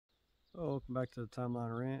Oh, welcome back to the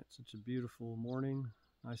Timeline Ranch. It's a beautiful morning,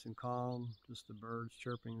 nice and calm, just the birds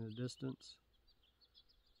chirping in the distance.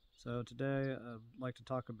 So today I'd like to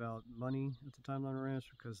talk about money at the Timeline Ranch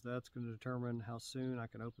because that's going to determine how soon I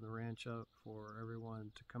can open the ranch up for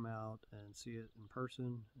everyone to come out and see it in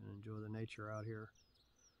person and enjoy the nature out here.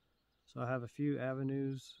 So I have a few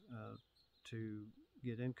avenues to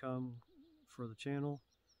get income for the channel.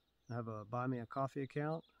 I have a Buy Me a Coffee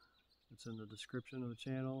account. It's in the description of the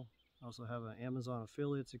channel. I also have an Amazon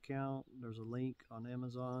affiliates account. There's a link on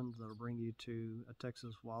Amazon that'll bring you to a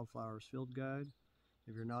Texas wildflowers field guide.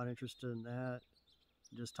 If you're not interested in that,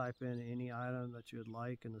 just type in any item that you would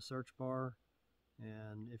like in the search bar,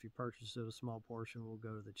 and if you purchase it, a small portion will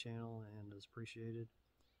go to the channel and is appreciated.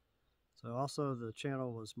 So also the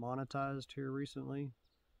channel was monetized here recently,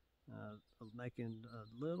 making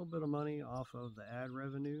a little bit of money off of the ad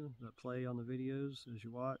revenue that play on the videos as you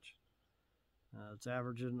watch. It's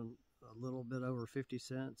averaging a little bit over 50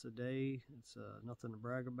 cents a day. It's nothing to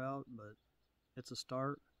brag about, but it's a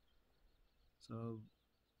start. So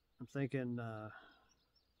I'm thinking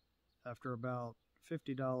after about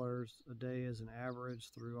 $50 a day as an average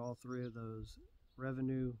through all three of those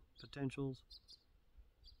revenue potentials,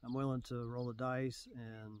 I'm willing to roll the dice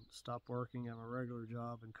and stop working at my regular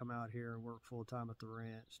job and come out here and work full time at the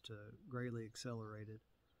ranch to greatly accelerate it.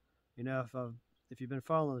 You know, if you've been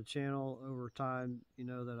following the channel over time, you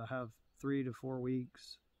know that I have 3 to 4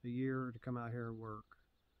 weeks a year to come out here and work.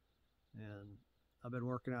 And I've been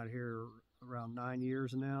working out here around 9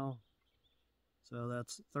 years now. So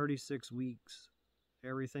that's 36 weeks.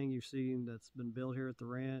 Everything you've seen that's been built here at the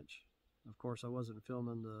ranch. Of course, I wasn't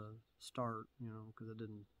filming the start, because I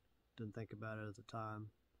didn't think about it at the time.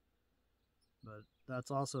 But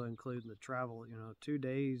that's also including the travel. 2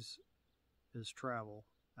 days is travel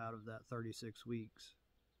out of that 36 weeks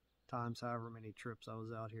times however many trips I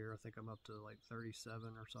was out here. I think I'm up to like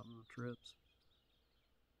 37 or something trips.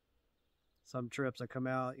 Some trips I come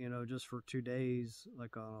out, just for 2 days,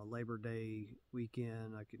 like on a Labor Day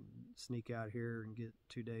weekend, I can sneak out here and get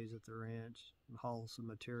 2 days at the ranch and haul some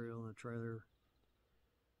material in a trailer.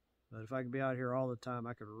 But if I could be out here all the time,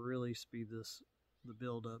 I could really speed the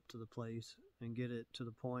build up to the place and get it to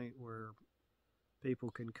the point where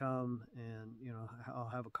people can come and, I'll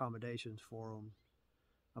have accommodations for them.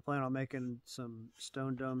 I plan on making some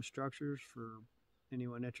stone dome structures for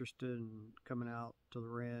anyone interested in coming out to the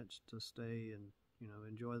ranch to stay and,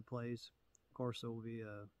 enjoy the place. Of course, there will be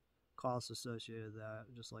a cost associated with that,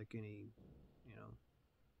 just like any,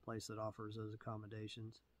 place that offers those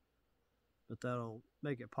accommodations. But that'll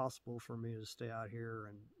make it possible for me to stay out here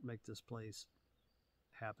and make this place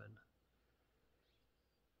happen.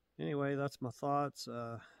 Anyway, that's my thoughts.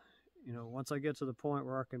 Once I get to the point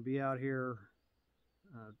where I can be out here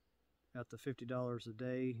at the $50 a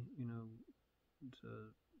day, to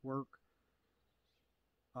work,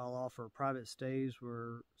 I'll offer private stays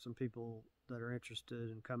where some people that are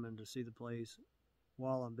interested in coming to see the place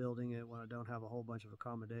while I'm building it, when I don't have a whole bunch of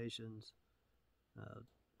accommodations. Of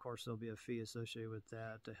course, there'll be a fee associated with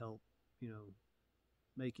that to help,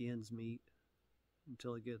 make ends meet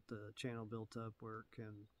until I get the channel built up where it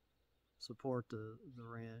can support the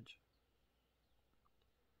ranch.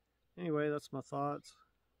 Anyway, that's my thoughts.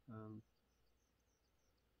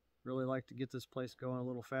 Really like to get this place going a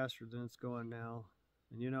little faster than it's going now.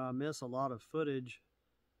 And I miss a lot of footage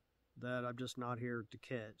that I'm just not here to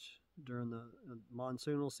catch during the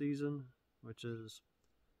monsoonal season, which is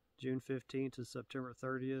June 15th to September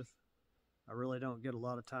 30th. I really don't get a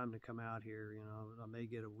lot of time to come out here. I may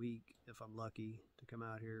get a week if I'm lucky to come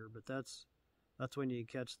out here, but that's when you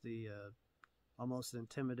catch the almost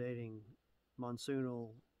intimidating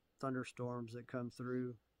monsoonal thunderstorms that come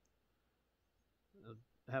through.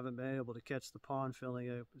 Haven't been able to catch the pond filling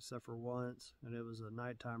up except for once, and it was a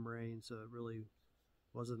nighttime rain, so it really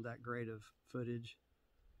wasn't that great of footage,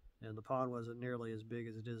 and the pond wasn't nearly as big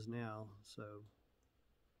as it is now. So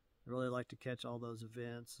I really like to catch all those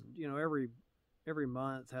events. Every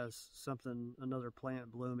month has something, another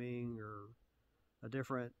plant blooming or a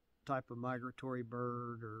different type of migratory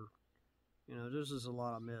bird, or there's just a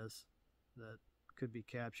lot I miss that could be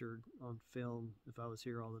captured on film if I was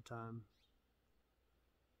here all the time.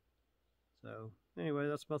 So anyway,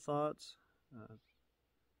 that's my thoughts.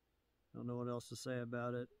 Don't know what else to say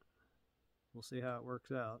about it. We'll see how it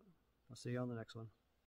works out. I'll see you on the next one.